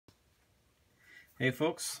Hey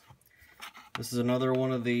folks, this is another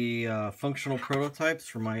one of the functional prototypes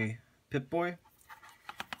for my Pip-Boy.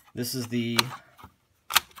 This is the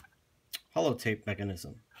holotape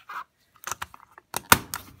mechanism.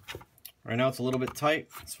 Right now it's a little bit tight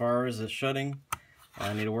as far as the shutting.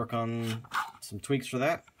 I need to work on some tweaks for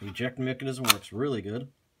that. The eject mechanism works really good.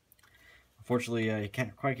 Unfortunately, you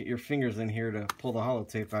can't quite get your fingers in here to pull the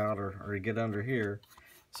holotape out or get under here.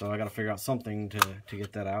 So I got to figure out something to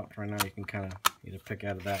get that out. Right now you can kind of either pick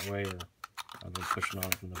at it that way, or I've been pushing on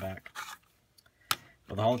it from the back.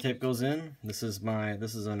 But the holotape goes in. This is an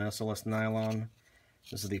SLS nylon.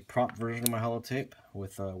 This is the prop version of my holotape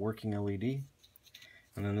with a working LED.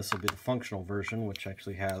 And then this will be the functional version, which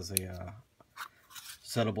actually has a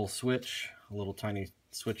settable switch, a little tiny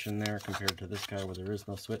switch in there compared to this guy where there is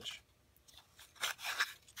no switch.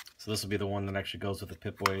 So this will be the one that actually goes with the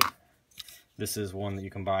Pip-Boy. This is one that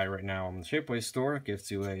you can buy right now in the Shapeways store. It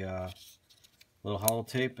gives you a little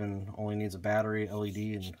holotape and only needs a battery, LED,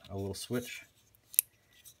 and a little switch.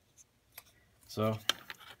 So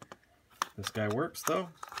this guy works though.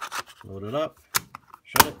 Load it up,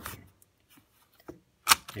 shut it,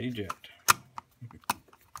 hit eject.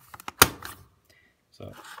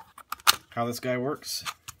 So how this guy works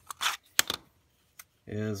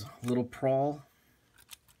is a little prawl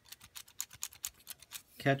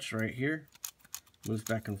catch right here. Moves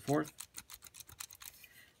back and forth.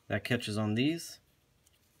 That catches on these.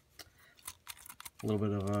 A little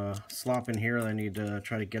bit of a slop in here that I need to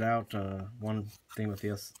try to get out. One thing with the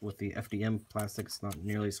FDM plastic, it's not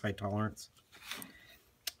nearly as high tolerance.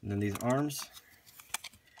 And then these arms,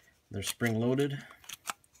 they're spring loaded.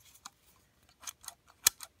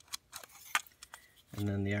 And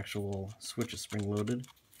then the actual switch is spring loaded.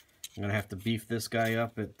 I'm gonna have to beef this guy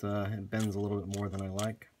up. It bends a little bit more than I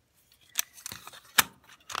like.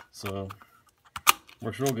 So,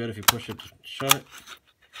 works real good if you push it to shut it.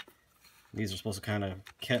 These are supposed to kind of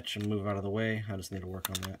catch and move out of the way. I just need to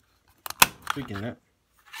work on that, tweaking that.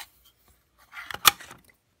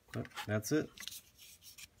 But that's it.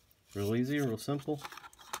 Real easy, real simple.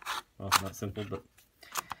 Well, not simple, but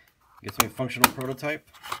gets me a functional prototype.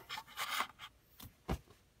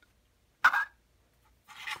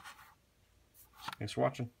 Thanks for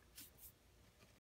watching.